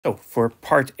So for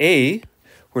part A,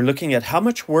 we're looking at how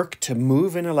much work to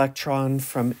move an electron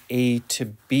from A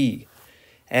to B.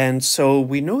 And so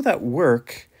we know that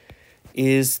work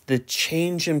is the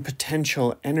change in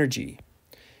potential energy.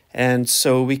 And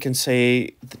so we can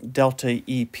say delta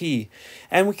EP.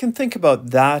 And we can think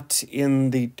about that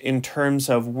in terms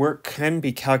of work can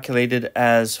be calculated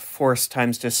as force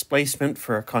times displacement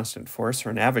for a constant force or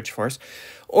an average force,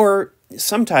 or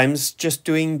sometimes just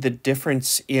doing the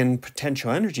difference in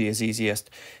potential energy is easiest.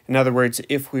 In other words,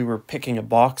 if we were picking a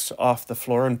box off the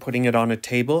floor and putting it on a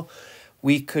table,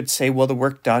 we could say, well, the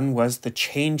work done was the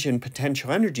change in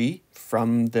potential energy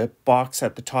from the box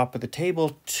at the top of the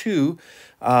table to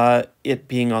it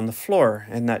being on the floor.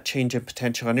 And that change in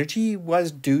potential energy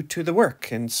was due to the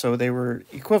work. And so they were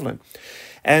equivalent.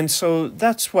 And so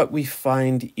that's what we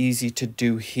find easy to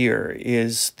do here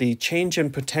is the change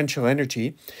in potential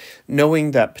energy,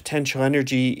 knowing that potential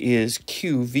energy is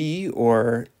QV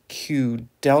or Q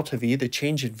delta V, the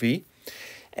change in V.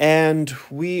 And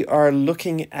we are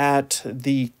looking at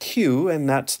the Q, and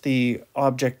that's the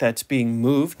object that's being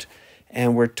moved,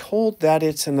 and we're told that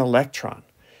it's an electron.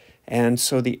 And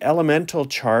so the elemental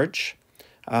charge,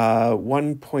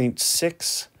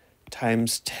 1.6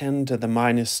 times 10 to the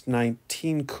minus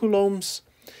 19 coulombs,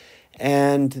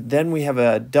 and then we have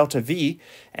a delta V,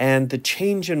 and the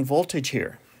change in voltage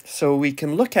here. So we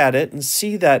can look at it and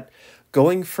see that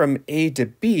going from A to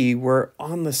B, we're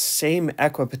on the same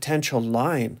equipotential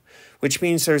line, which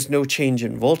means there's no change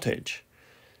in voltage.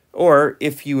 Or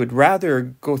if you would rather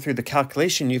go through the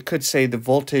calculation, you could say the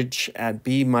voltage at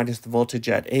B minus the voltage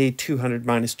at A, 200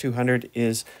 minus 200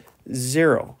 is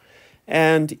 0.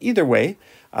 And either way,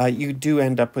 you do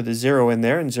end up with a 0 in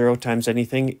there, and 0 times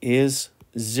anything is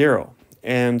 0.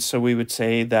 And so we would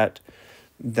say that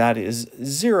that is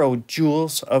 0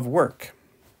 joules of work.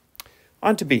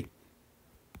 On to B.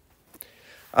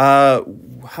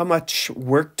 How much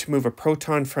work to move a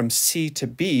proton from C to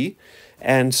B.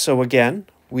 And so again,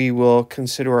 we will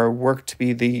consider our work to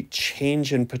be the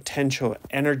change in potential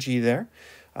energy there.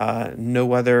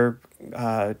 No other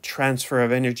transfer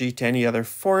of energy to any other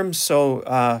form.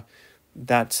 So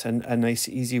that's a nice,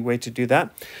 easy way to do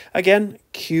that. Again,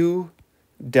 Q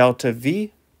delta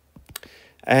V.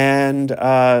 And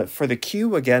for the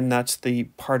Q, again, that's the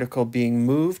particle being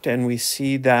moved, and we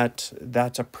see that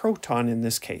that's a proton in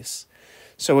this case.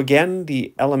 So again,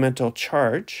 the elemental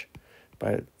charge,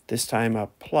 but this time a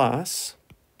plus,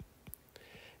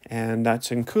 and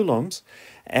that's in coulombs.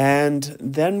 And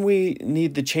then we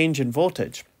need the change in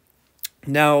voltage.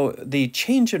 Now, the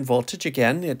change in voltage,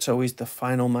 again, it's always the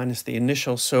final minus the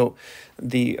initial. So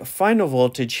the final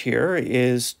voltage here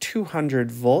is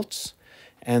 200 volts.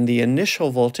 And the initial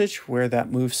voltage, where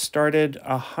that move started,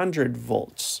 100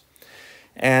 volts.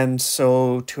 And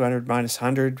so 200 minus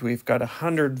 100, we've got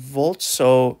 100 volts.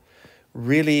 So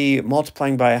really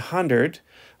multiplying by 100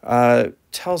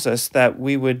 tells us that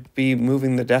we would be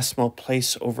moving the decimal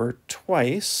place over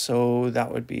twice. So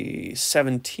that would be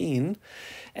 17.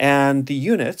 And the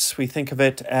units, we think of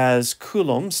it as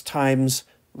coulombs times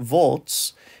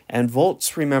volts. And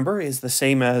volts, remember, is the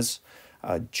same as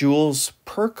joules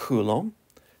per coulomb.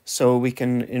 So we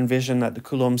can envision that the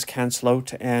coulombs cancel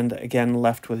out and again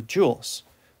left with joules.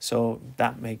 So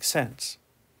that makes sense.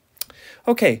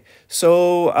 Okay,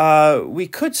 so we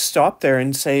could stop there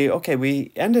and say, okay,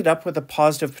 we ended up with a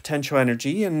positive potential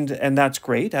energy and that's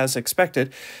great as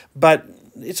expected, but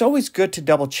it's always good to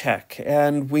double check.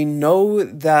 And we know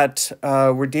that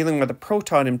we're dealing with a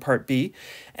proton in part B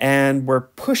and we're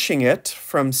pushing it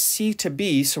from C to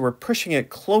B, so we're pushing it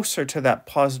closer to that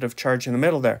positive charge in the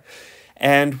middle there.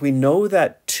 And we know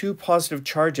that two positive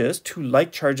charges, two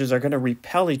like charges, are going to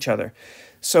repel each other.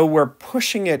 So we're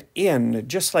pushing it in,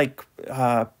 just like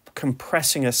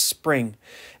compressing a spring.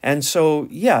 And so,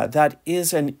 yeah, that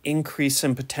is an increase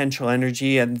in potential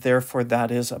energy, and therefore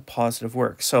that is a positive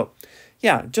work. So,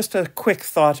 yeah, just a quick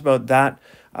thought about that,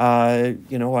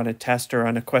 you know, on a test or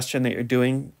on a question that you're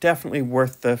doing. Definitely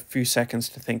worth the few seconds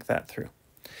to think that through.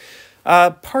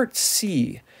 Part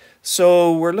C.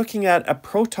 So we're looking at a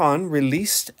proton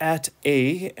released at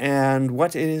A and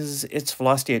what is its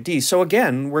velocity at D. So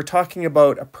again, we're talking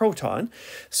about a proton.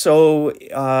 So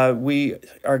we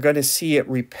are going to see it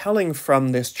repelling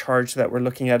from this charge that we're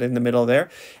looking at in the middle there.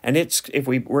 And it's, if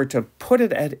we were to put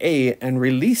it at A and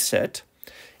release it,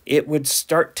 it would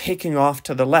start taking off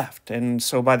to the left. And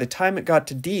so by the time it got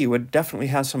to D, it would definitely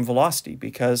have some velocity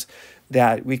because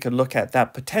that we could look at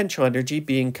that potential energy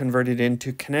being converted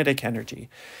into kinetic energy.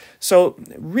 So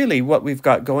really what we've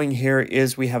got going here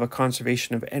is we have a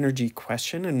conservation of energy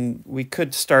question, and we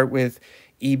could start with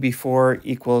E before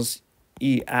equals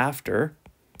E after.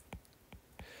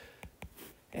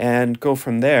 and go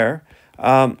from there.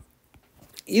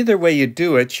 Either way you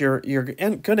do it, you're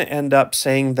going to end up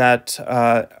saying that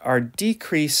our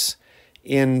decrease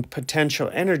in potential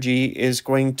energy is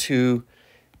going to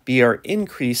be our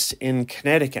increase in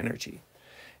kinetic energy.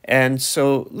 And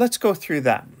so let's go through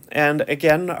that. And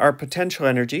again, our potential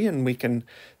energy, and we can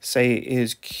say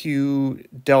is Q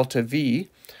delta V.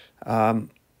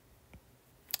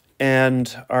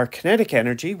 And our kinetic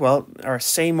energy, well, our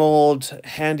same old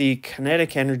handy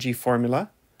kinetic energy formula.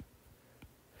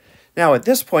 Now, at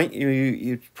this point,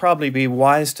 you'd probably be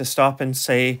wise to stop and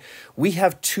say, we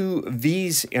have two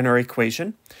V's in our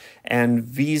equation, and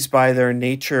V's by their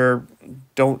nature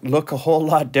don't look a whole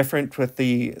lot different with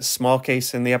the small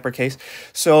case and the uppercase.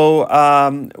 So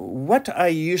what I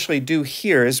usually do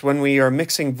here is when we are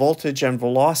mixing voltage and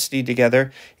velocity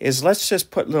together is let's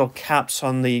just put little caps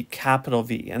on the capital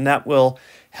V, and that will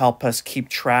help us keep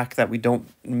track that we don't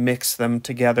mix them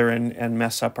together and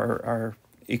mess up our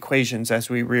equations as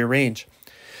we rearrange.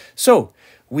 So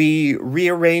we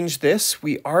rearrange this.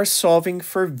 We are solving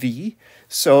for V.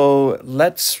 So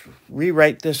let's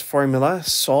rewrite this formula,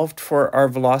 solved for our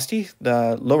velocity,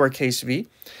 the lowercase v,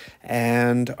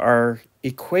 and our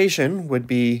equation would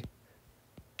be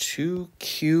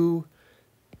 2Q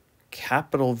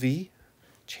capital V,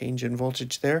 change in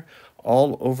voltage there,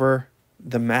 all over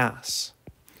the mass.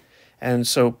 And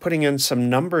so putting in some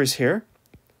numbers here,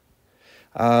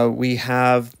 we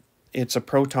have, it's a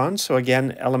proton, so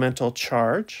again, elemental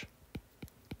charge.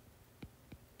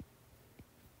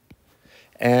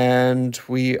 And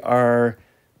we are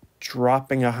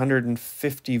dropping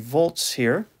 150 volts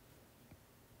here.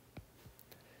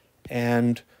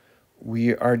 And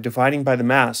we are dividing by the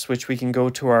mass, which we can go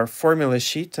to our formula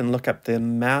sheet and look up the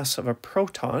mass of a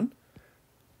proton.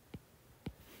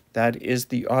 That is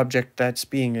the object that's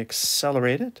being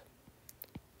accelerated.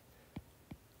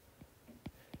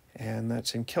 And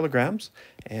that's in kilograms,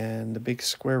 and the big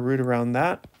square root around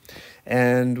that.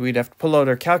 And we'd have to pull out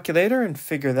our calculator and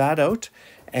figure that out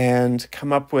and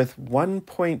come up with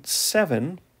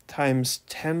 1.7 times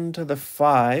 10 to the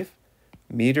 5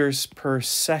 meters per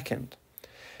second.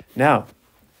 Now,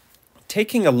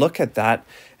 taking a look at that,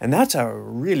 and that's a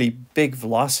really big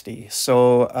velocity.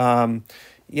 So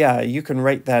yeah, you can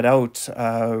write that out,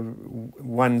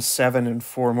 1, 7, and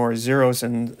 4 more zeros,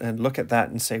 and look at that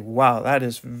and say, wow, that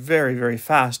is very, very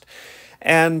fast.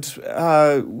 And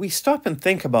we stop and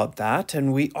think about that,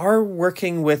 and we are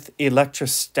working with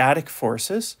electrostatic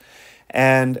forces.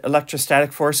 And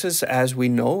electrostatic forces, as we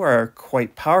know, are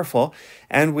quite powerful.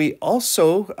 And we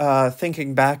also,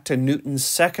 thinking back to Newton's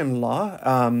second law,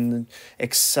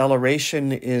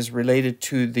 acceleration is related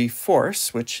to the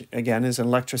force, which again is an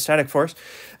electrostatic force,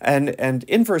 and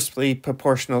inversely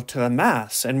proportional to the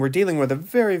mass. And we're dealing with a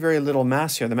very, very little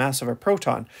mass here, the mass of a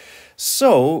proton.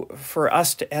 So for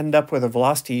us to end up with a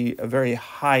velocity, a very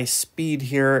high speed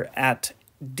here at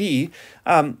D,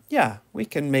 yeah, we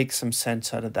can make some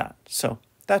sense out of that. So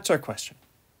that's our question.